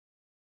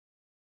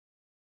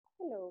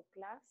Hello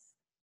class,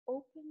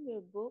 open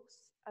your books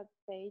at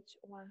page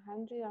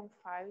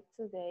 105.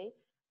 Today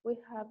we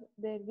have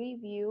the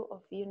review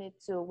of Unit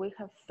 2. We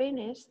have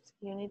finished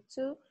Unit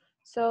 2,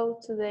 so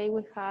today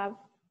we have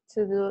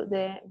to do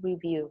the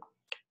review.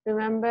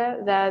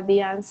 Remember that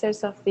the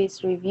answers of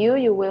this review,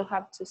 you will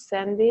have to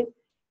send it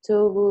to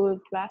Google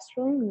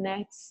Classroom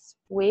next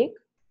week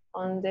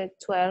on the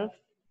 12th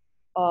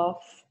of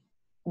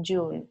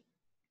June.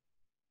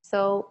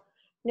 So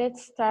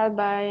let's start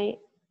by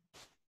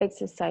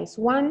Exercise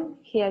 1,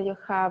 here you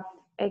have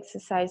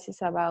exercises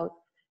about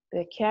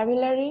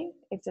vocabulary,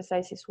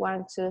 exercises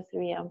 1, 2,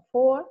 3, and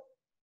 4.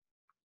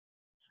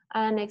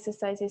 And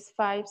exercises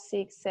 5,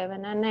 6,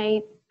 7, and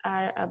 8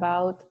 are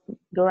about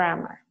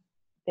grammar,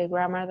 the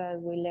grammar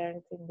that we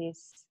learned in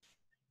this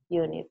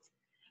unit.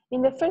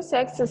 In the first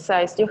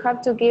exercise, you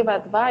have to give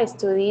advice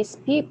to these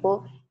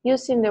people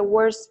using the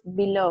words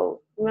below.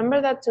 Remember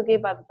that to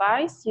give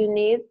advice, you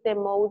need the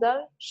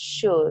modal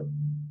should,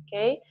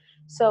 okay?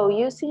 So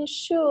using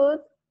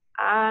should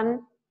and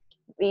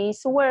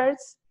these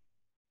words,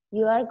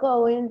 you are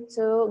going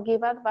to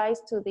give advice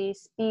to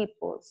these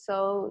people.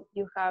 So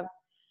you have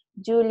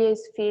Julia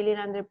is feeling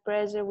under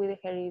pressure with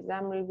her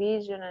exam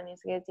revision and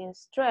is getting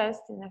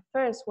stressed in the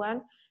first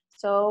one.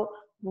 So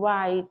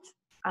write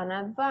an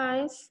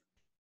advice,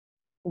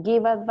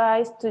 give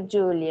advice to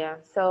Julia.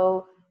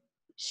 So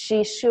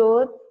she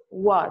should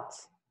what?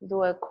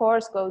 Do a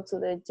course, go to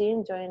the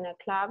gym, join a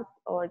club,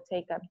 or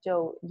take up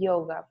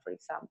yoga, for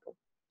example.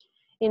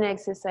 In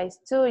exercise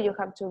 2, you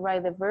have to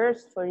write the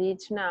verbs for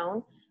each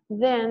noun,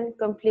 then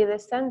complete the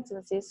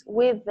sentences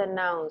with the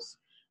nouns.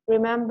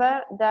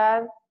 Remember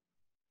that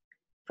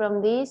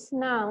from these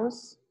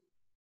nouns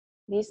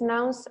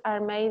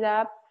are made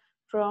up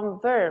from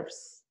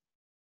verbs.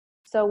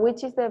 So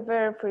which is the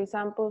verb, for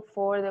example,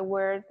 for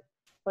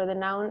the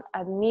noun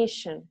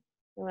admission?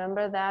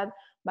 Remember that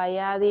by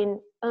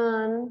adding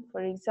an,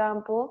 for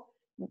example,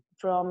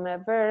 from a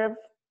verb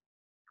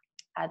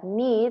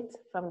admit,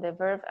 from the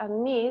verb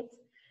admit,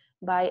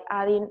 by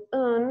adding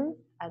un,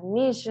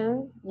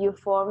 admission, you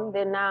form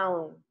the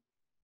noun.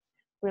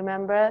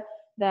 Remember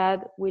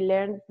that we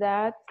learned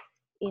that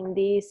in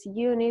this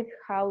unit,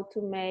 how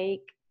to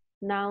make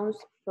nouns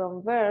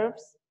from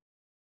verbs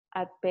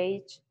at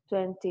page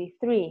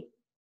 23.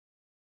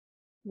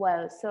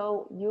 Well,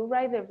 so you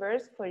write the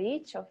verbs for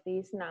each of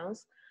these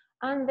nouns,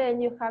 and then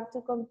you have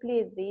to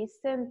complete these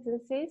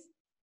sentences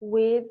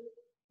with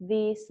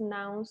these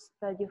nouns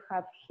that you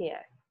have here,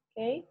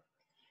 okay?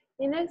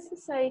 In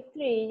exercise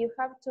 3, you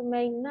have to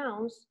make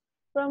nouns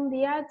from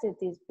the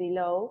adjectives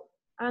below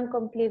and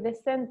complete the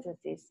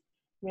sentences.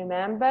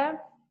 Remember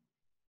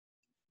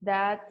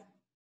that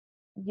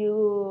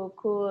you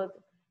could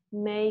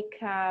make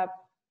up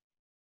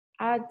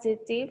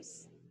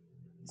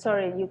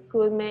you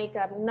could make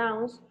up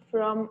nouns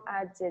from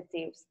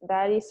adjectives.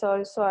 That is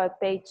also at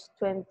page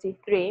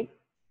 23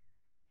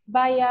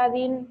 by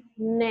adding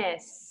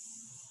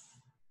ness.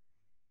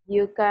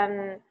 You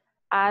can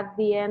add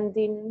the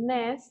ending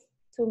ness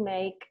to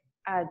make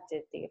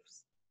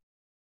adjectives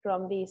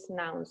from these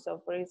nouns.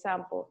 So for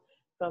example,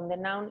 from the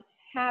noun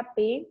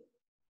happy,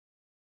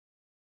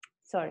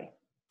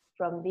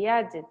 from the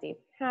adjective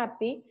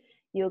happy,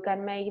 you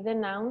can make the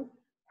noun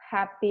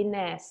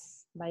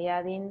happiness by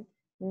adding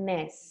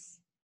ness,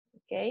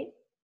 okay?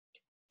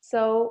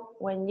 So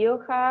when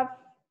you have,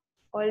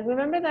 well,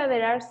 remember that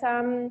there are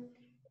some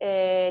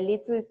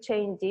little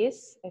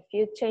changes, a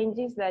few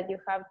changes that you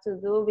have to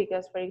do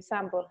because, for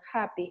example,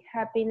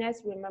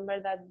 happiness, remember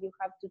that you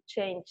have to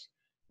change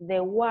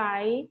the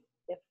Y,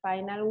 the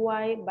final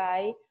Y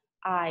by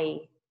I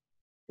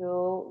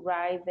to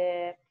write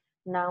the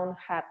noun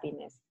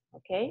happiness,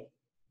 okay?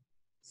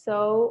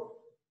 So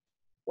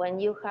when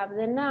you have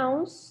the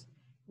nouns,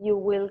 you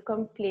will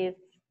complete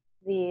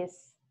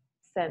these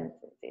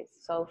sentences.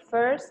 So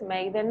first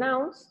make the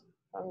nouns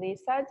from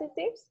these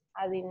adjectives,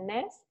 adding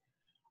ness,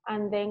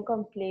 and then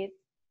complete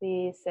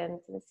the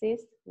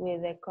sentences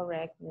with the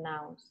correct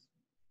nouns.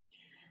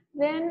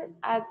 Then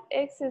at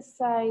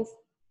exercise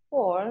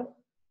 4,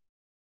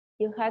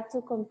 you had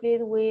to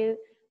complete with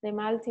the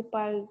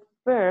multiple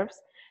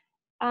verbs,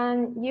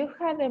 and you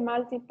had the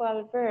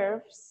multiple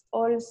verbs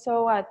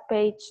also at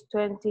page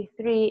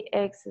 23,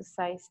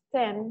 exercise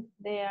 10.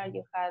 There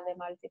you had the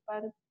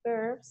multiple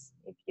verbs.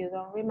 If you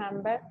don't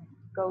remember,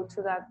 go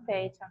to that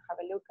page and have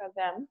a look at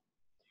them.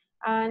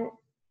 And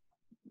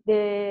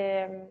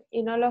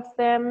in all of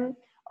them,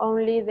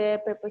 only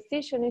the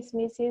preposition is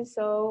missing,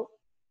 so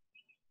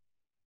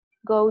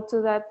go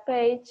to that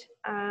page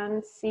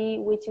and see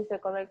which is the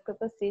correct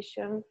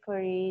preposition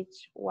for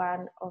each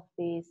one of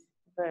these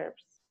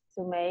verbs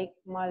to make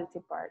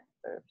multi-part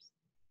verbs.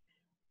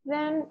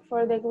 Then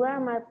for the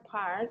grammar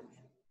part,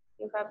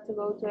 you have to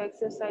go to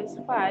exercise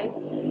 5.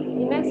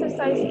 In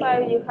exercise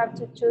 5, you have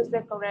to choose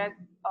the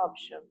correct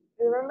option.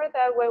 Remember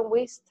that when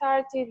we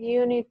started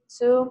unit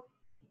 2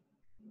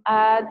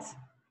 at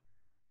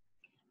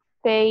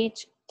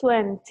page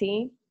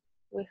 20,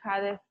 we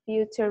had a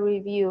future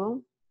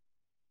review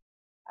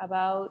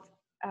about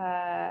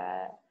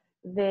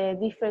the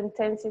different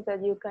tenses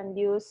that you can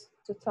use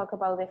to talk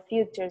about the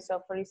future.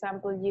 So for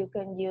example, you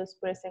can use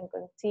present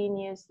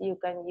continuous, you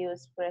can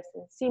use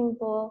present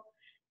simple,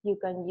 you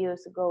can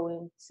use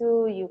going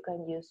to, you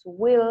can use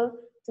will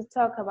to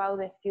talk about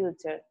the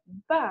future.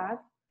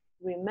 But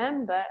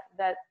remember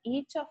that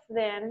each of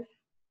them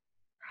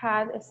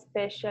had a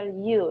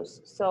special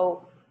use.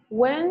 So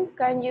when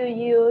can you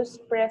use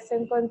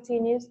present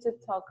continuous to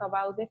talk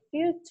about the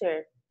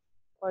future,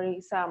 for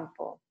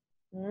example?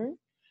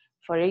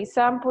 For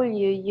example,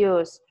 you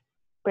use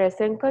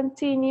present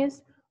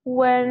continuous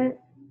when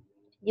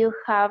you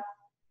have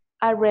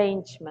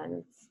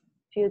arrangements,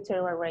 future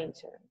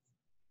arrangements.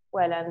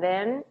 Well, and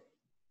then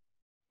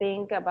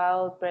think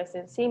about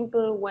present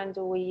simple. When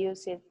do we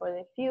use it for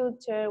the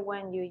future?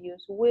 When you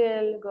use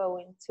will,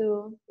 going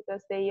to,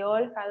 because they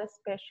all have a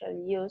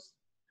special use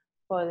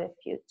for the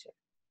future.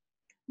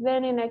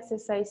 Then in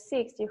exercise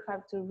 6, you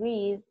have to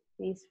read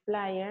this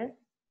flyer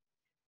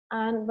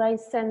and write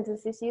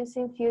sentences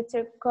using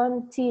future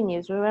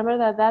continuous. Remember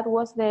that that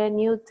was the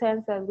new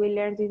tense that we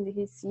learned in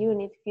this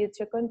unit,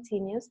 future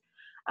continuous.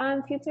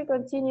 And future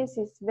continuous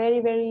is very,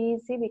 very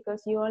easy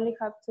because you only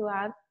have to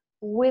add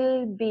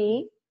will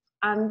be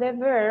and the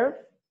verb,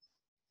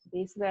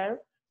 this verb,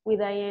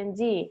 with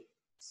ing.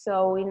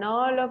 So in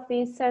all of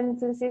these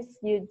sentences,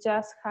 you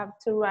just have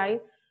to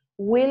write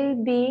will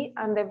be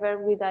and the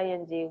verb with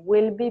ing.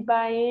 Will be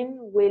buying,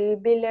 will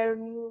be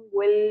learning,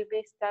 will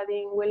be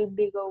studying, will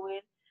be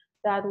going.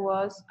 That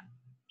was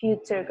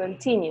future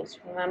continuous,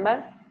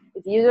 remember?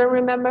 If you don't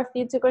remember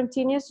future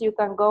continuous, you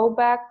can go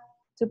back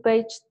to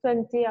page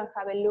 20 and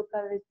have a look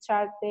at the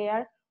chart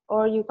there,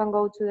 or you can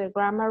go to the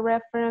grammar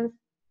reference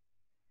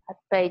at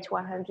page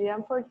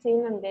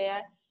 114, and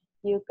there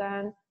you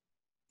can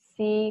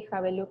see,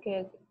 have a look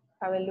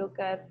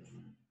at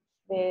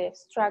the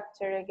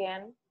structure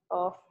again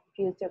of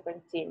future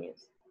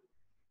continuous.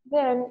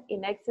 Then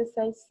in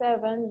exercise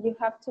 7, you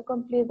have to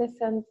complete the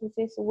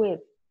sentences with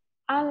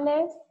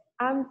unless,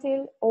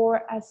 until,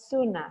 or as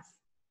soon as.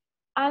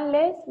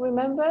 Unless,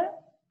 remember,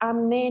 a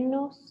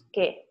menos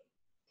que.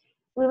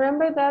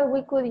 Remember that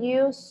we could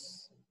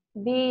use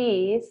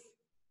these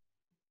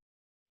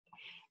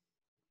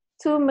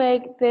to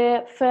make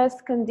the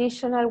first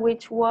conditional,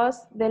 which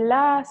was the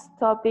last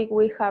topic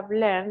we have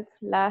learned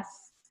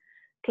last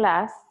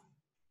class.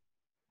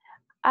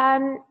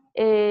 And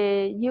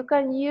you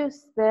can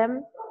use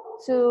them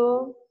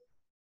to,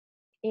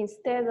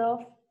 instead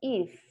of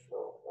if.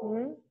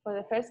 For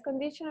the first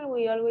conditional,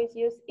 we always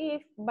use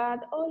if, but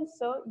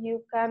also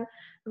you can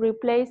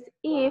replace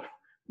if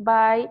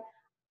by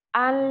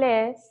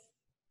unless,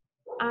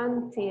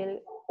 until,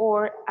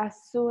 or as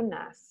soon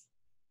as.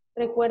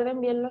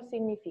 Recuerden bien los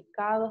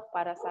significados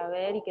para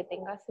saber y que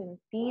tenga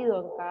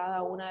sentido en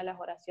cada una de las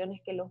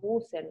oraciones que los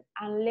usen.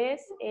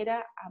 Unless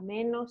era a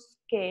menos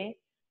que,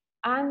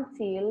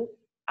 until,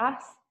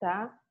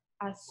 hasta,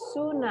 as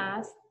soon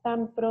as,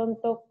 tan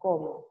pronto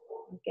como.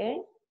 Okay?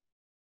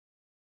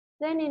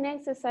 Then in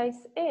exercise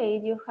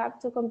 8, you have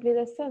to complete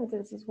the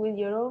sentences with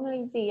your own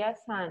ideas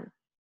and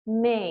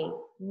may,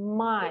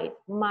 might,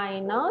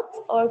 might not,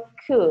 or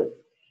could.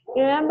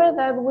 Remember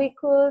that we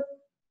could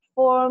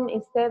form,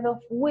 instead of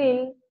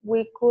will,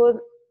 we could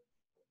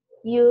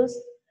use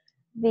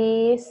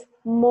these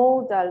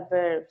modal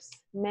verbs,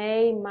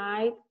 may,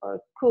 might,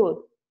 or could.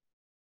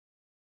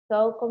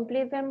 So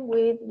complete them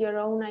with your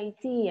own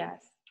ideas.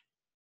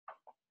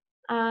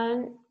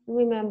 And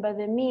remember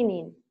the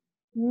meaning.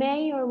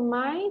 May or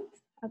might,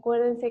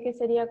 acuérdense que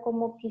sería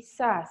como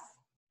quizás.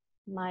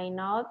 Might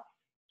not,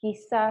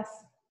 quizás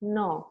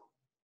no.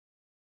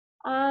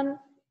 And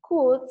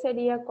could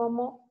sería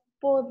como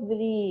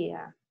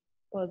podría.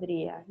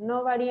 Podría.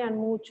 No varían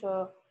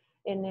mucho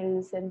en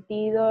el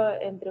sentido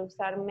entre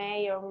usar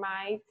may or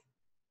might,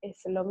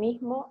 es lo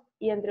mismo,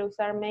 y entre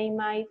usar may,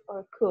 might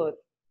or could.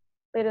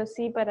 Pero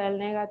sí para el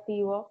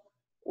negativo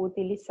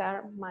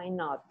utilizar might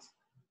not.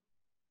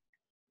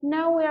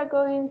 Now we are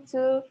going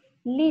to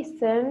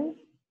listen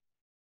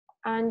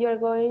and you're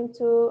going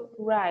to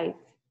write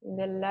in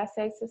the last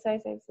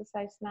exercise,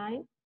 exercise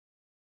 9,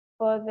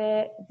 for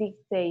the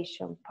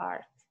dictation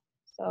part.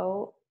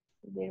 So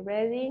be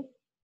ready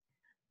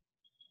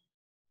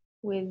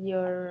with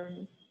your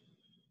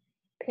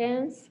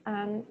pens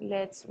and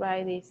let's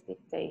write this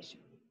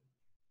dictation.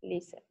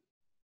 Listen.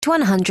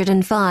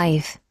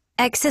 105.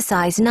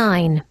 Exercise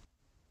 9.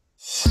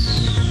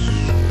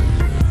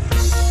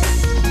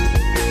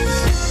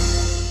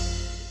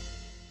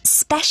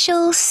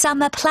 Special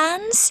summer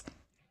plans?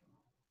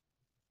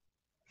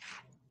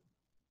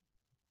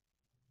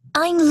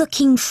 I'm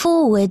looking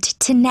forward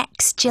to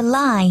next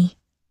July,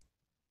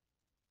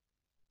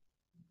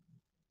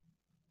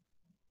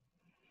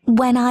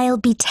 when I'll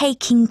be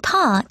taking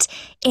part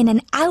in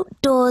an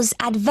outdoors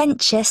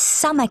adventure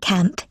summer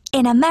camp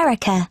in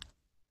America.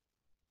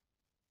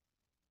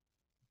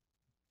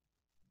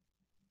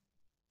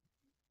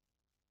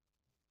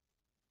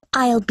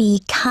 I'll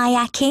be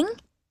kayaking,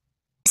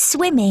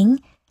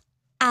 swimming,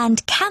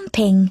 and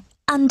camping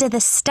under the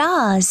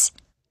stars.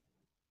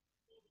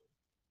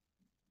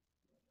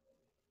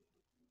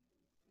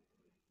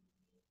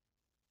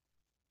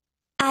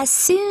 As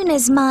soon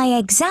as my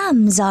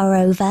exams are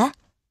over,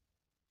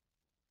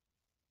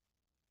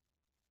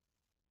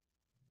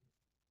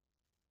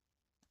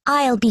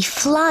 I'll be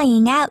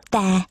flying out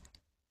there.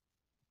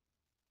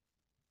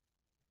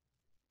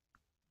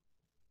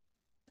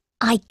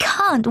 I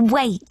can't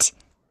wait.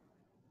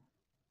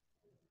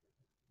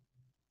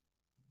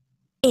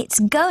 It's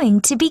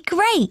going to be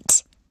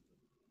great.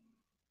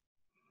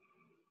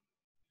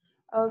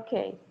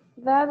 Okay,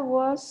 that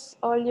was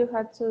all you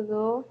had to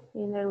do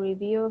in the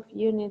review of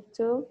Unit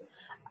 2.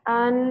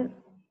 And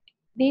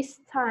this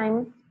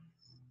time,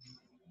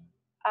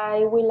 I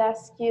will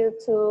ask you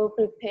to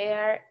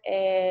prepare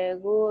a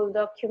Google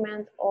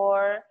document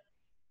or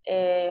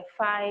a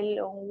file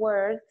on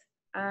Word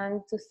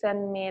and to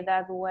send me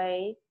that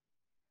way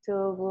to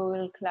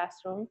Google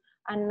Classroom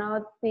and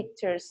not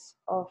pictures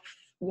of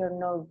your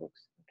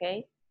notebooks,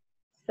 okay?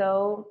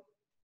 So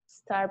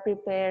start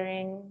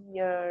preparing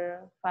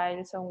your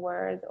files on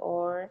Word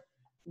or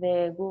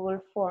the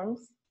Google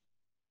Forms,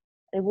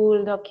 the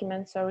Google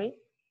document, sorry,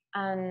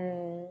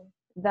 and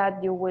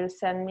that you will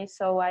send me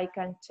so I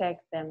can check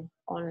them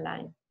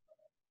online.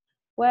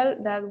 Well,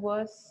 that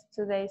was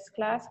today's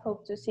class.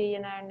 Hope to see you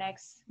in our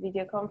next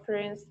video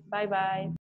conference. Bye-bye.